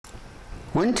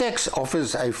WinTax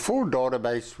offers a full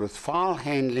database with file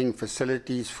handling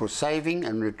facilities for saving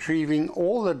and retrieving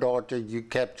all the data you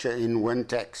capture in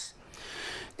WinTax.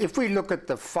 If we look at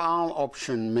the File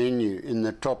option menu in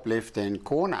the top left-hand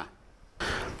corner,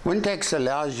 WinTax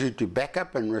allows you to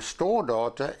backup and restore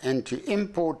data and to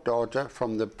import data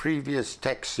from the previous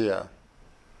tax year.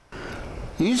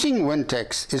 Using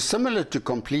WinTax is similar to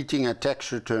completing a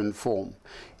tax return form.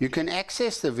 You can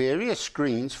access the various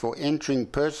screens for entering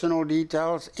personal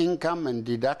details, income and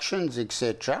deductions,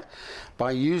 etc.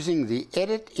 by using the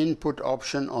Edit Input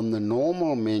option on the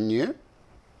normal menu,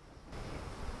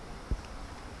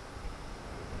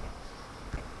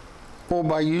 or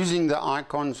by using the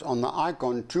icons on the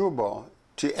icon toolbar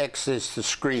to access the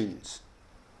screens.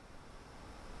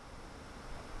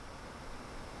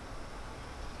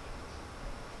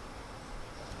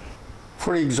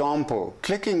 For example,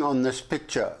 clicking on this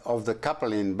picture of the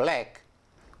couple in black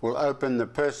will open the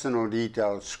personal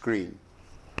details screen.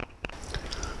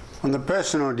 On the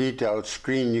personal details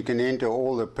screen, you can enter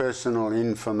all the personal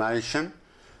information.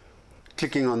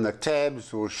 Clicking on the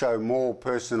tabs will show more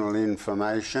personal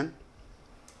information.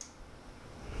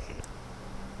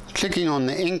 Clicking on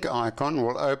the ink icon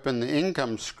will open the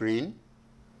income screen.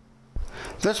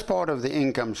 This part of the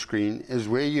income screen is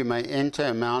where you may enter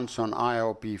amounts on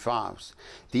ILP5s.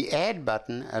 The Add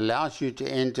button allows you to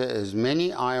enter as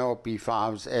many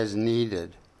ILP5s as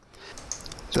needed.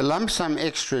 The Lump Sum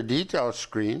Extra Details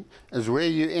screen is where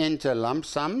you enter lump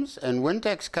sums, and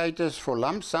WinTax caters for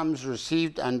lump sums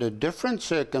received under different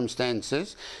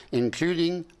circumstances,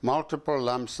 including multiple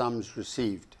lump sums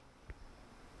received.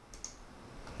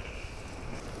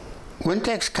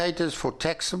 WinTax caters for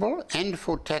taxable and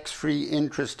for tax-free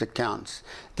interest accounts.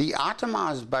 The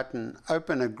Itemize button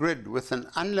opens a grid with an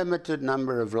unlimited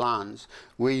number of lines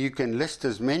where you can list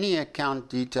as many account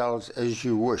details as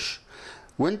you wish.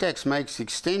 WinTax makes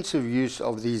extensive use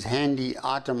of these handy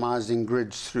itemizing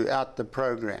grids throughout the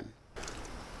program.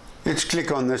 Let's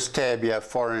click on this tab here,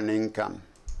 Foreign Income.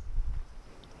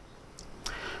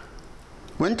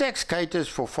 WinTax caters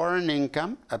for foreign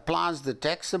income, applies the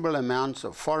taxable amounts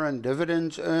of foreign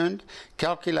dividends earned,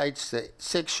 calculates the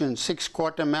Section 6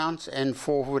 quat amounts and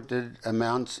forwarded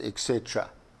amounts, etc.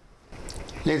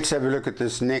 Let's have a look at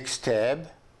this next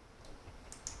tab.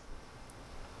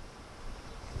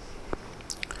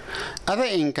 Other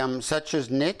income, such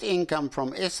as net income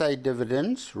from SA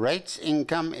dividends, rates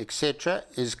income, etc.,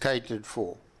 is catered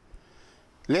for.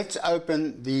 Let's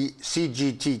open the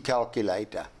Cgg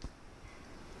Calculator.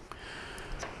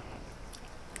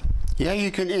 Here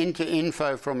you can enter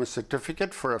info from a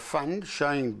certificate for a fund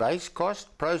showing base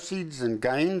cost, proceeds and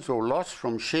gains or loss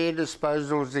from share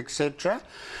disposals, etc.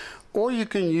 Or you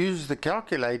can use the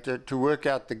calculator to work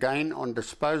out the gain on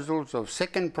disposals of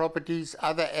second properties,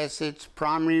 other assets,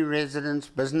 primary residence,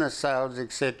 business sales,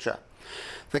 etc.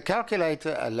 The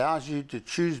calculator allows you to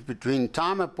choose between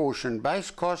time apportioned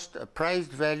base cost,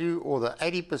 appraised value, or the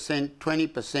 80%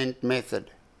 20%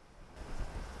 method.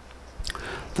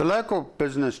 The local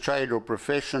business, trade or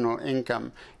professional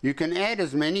income, you can add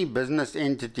as many business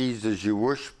entities as you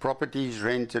wish, properties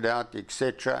rented out,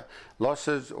 etc.,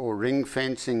 losses or ring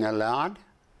fencing allowed.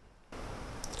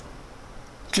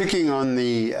 Clicking on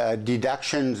the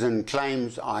deductions and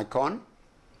claims icon,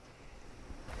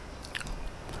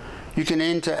 you can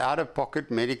enter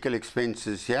out-of-pocket medical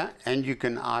expenses here and you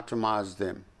can itemize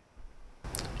them.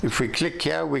 If we click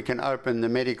here, we can open the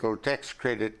medical tax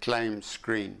credit claims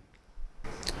screen.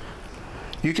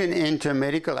 You can enter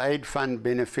medical aid fund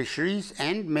beneficiaries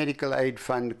and medical aid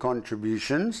fund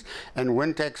contributions, and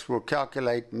WinTax will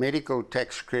calculate medical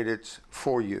tax credits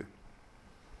for you.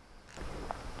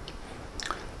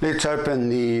 Let's open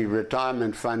the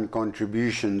retirement fund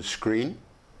contributions screen.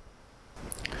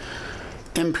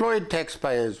 Employed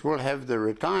taxpayers will have the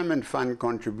retirement fund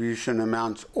contribution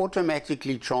amounts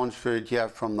automatically transferred here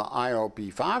from the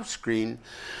ILP5 screen,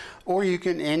 or you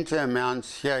can enter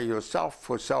amounts here yourself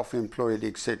for self-employed,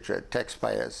 etc.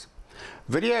 taxpayers.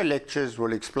 Video lectures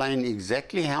will explain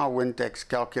exactly how WinTax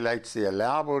calculates the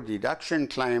allowable deduction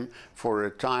claim for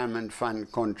retirement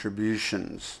fund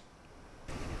contributions.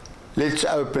 Let's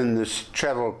open this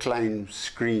travel claims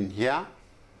screen here.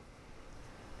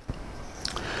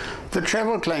 The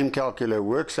travel claim calculator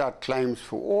works out claims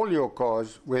for all your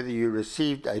cars, whether you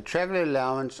received a travel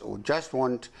allowance or just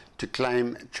want to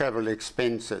claim travel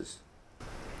expenses.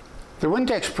 The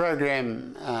WinTax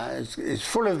program is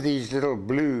full of these little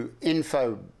blue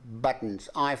info buttons,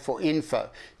 I for info.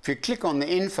 If you click on the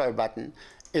info button,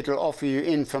 it'll offer you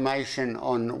information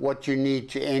on what you need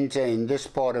to enter in this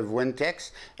part of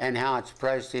WinTax and how it's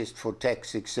processed for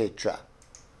tax, etc.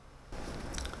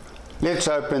 Let's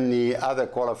open the other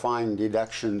qualifying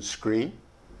deductions screen.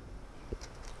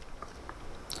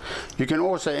 You can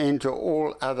also enter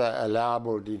all other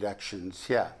allowable deductions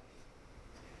here.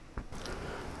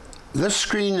 This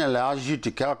screen allows you to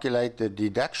calculate the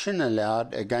deduction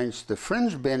allowed against the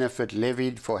fringe benefit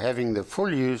levied for having the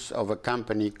full use of a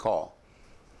company car.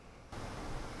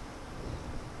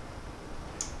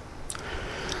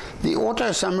 The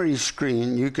auto summary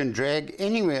screen you can drag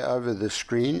anywhere over the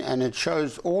screen, and it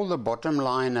shows all the bottom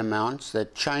line amounts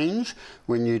that change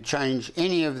when you change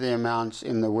any of the amounts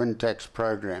in the WinTax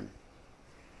program.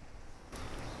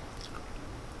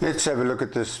 Let's have a look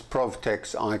at this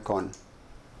ProvTax icon.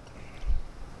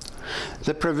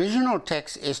 The provisional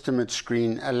tax estimate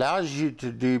screen allows you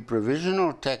to do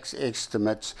provisional tax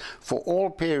estimates for all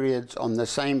periods on the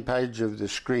same page of the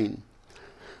screen.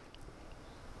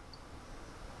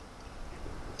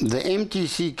 The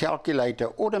Cgg Calculator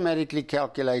automatically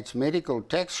calculates medical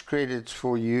tax credits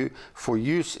for you for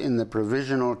use in the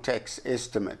provisional tax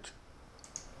estimate.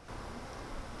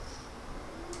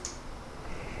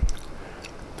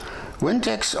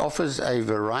 WinTax offers a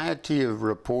variety of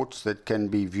reports that can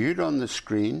be viewed on the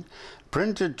screen,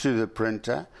 printed to the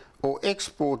printer, or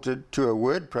exported to a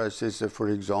word processor, for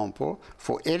example,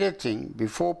 for editing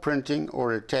before printing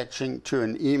or attaching to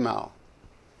an email.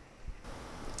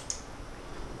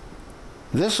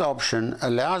 This option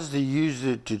allows the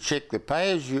user to check the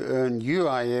pay-as-you-earn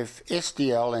UIF,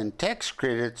 SDL and tax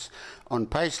credits on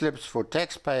payslips for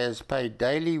taxpayers paid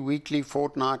daily, weekly,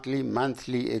 fortnightly,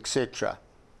 monthly, etc.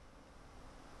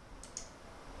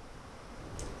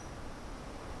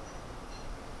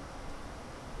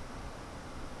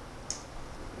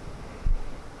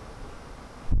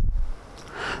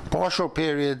 Partial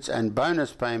periods and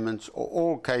bonus payments are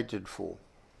all catered for.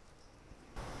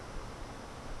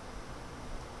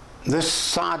 This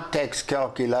side tax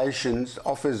calculations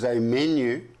offers a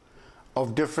menu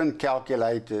of different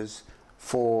calculators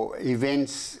for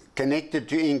events connected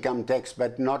to income tax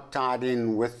but not tied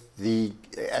in with the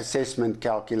assessment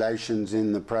calculations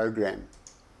in the program.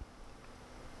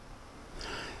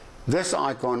 This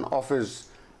icon offers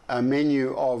a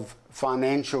menu of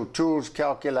financial tools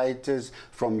calculators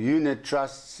from unit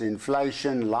trusts,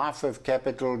 inflation, life of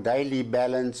capital, daily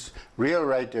balance, real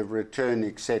rate of return,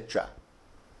 etc.